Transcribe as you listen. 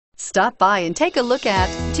Stop by and take a look at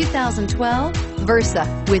 2012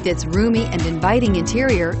 Versa. With its roomy and inviting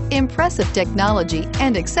interior, impressive technology,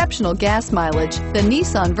 and exceptional gas mileage, the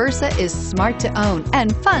Nissan Versa is smart to own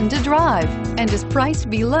and fun to drive and is priced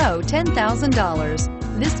below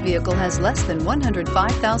 $10,000. This vehicle has less than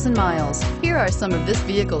 105,000 miles. Here are some of this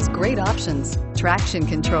vehicle's great options: traction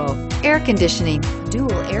control, air conditioning, dual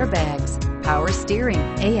airbags, power steering,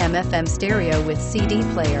 AM/FM stereo with CD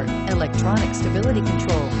player, electronic stability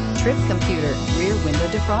control, trip computer, rear window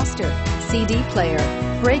defroster, CD player,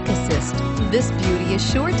 brake assist. This beauty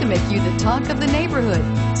is sure to make you the talk of the neighborhood.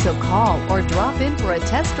 So call or drop in for a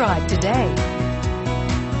test drive today.